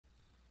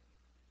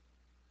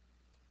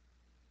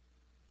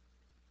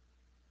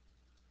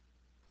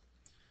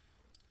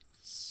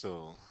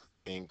So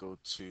angle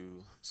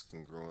 2 is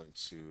congruent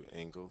to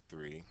angle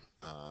 3.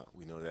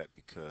 We know that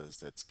because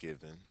that's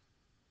given.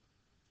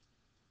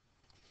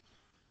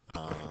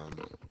 Um,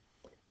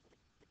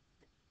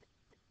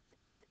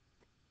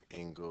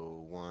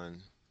 Angle 1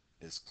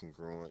 is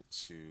congruent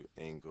to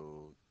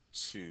angle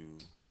 2,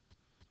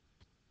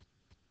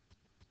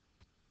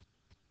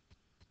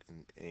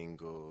 and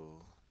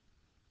angle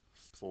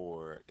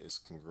 4 is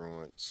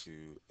congruent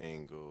to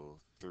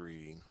angle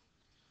 3.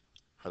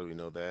 How do we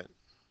know that?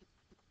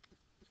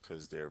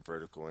 Because they're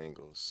vertical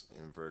angles,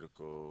 and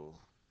vertical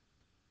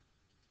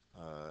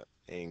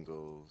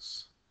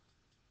angles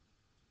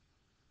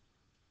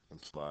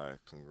imply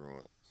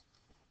congruent.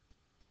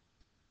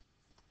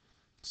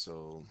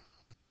 So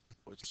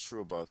what's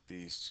true about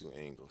these two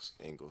angles,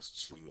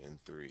 angles 2 and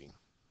 3?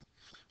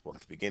 Well, at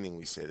the beginning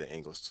we said that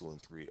angles 2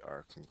 and 3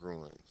 are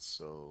congruent,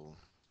 so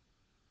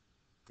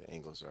the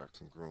angles are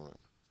congruent.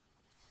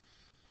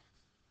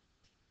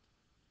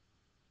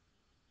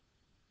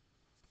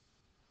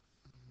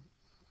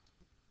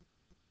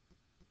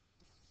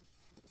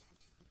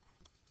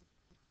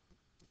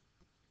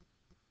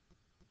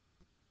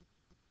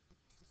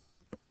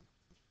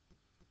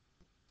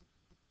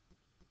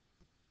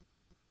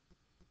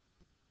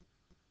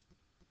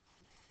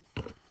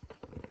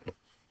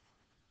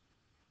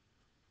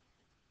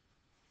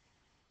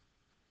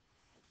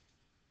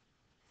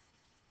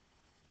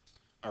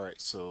 All right,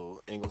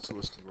 so angle 2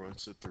 is congruent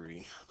to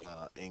 3.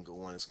 Angle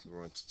 1 is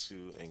congruent to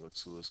 2. Angle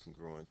 2 is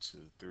congruent to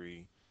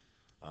 3.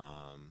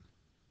 Um,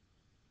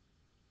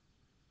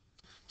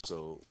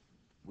 so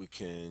we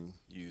can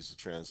use the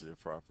transitive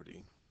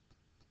property.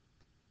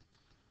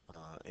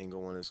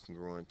 Angle 1 is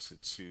congruent to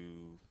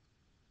 2.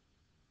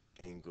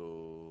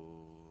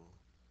 Angle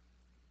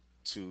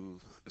 2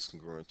 is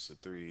congruent to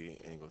 3.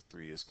 Angle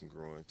 3 is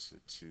congruent to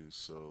 2.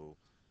 So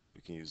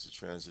we can use the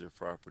transitive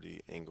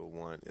property. Angle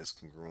 1 is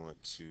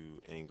congruent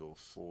to angle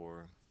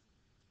 4.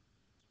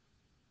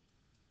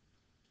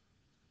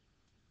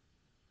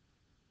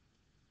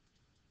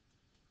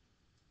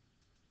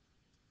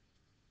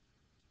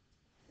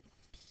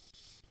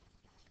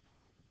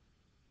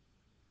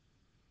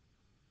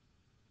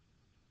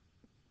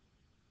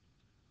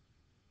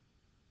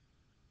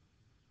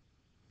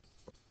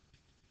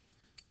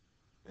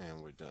 And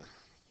we're done.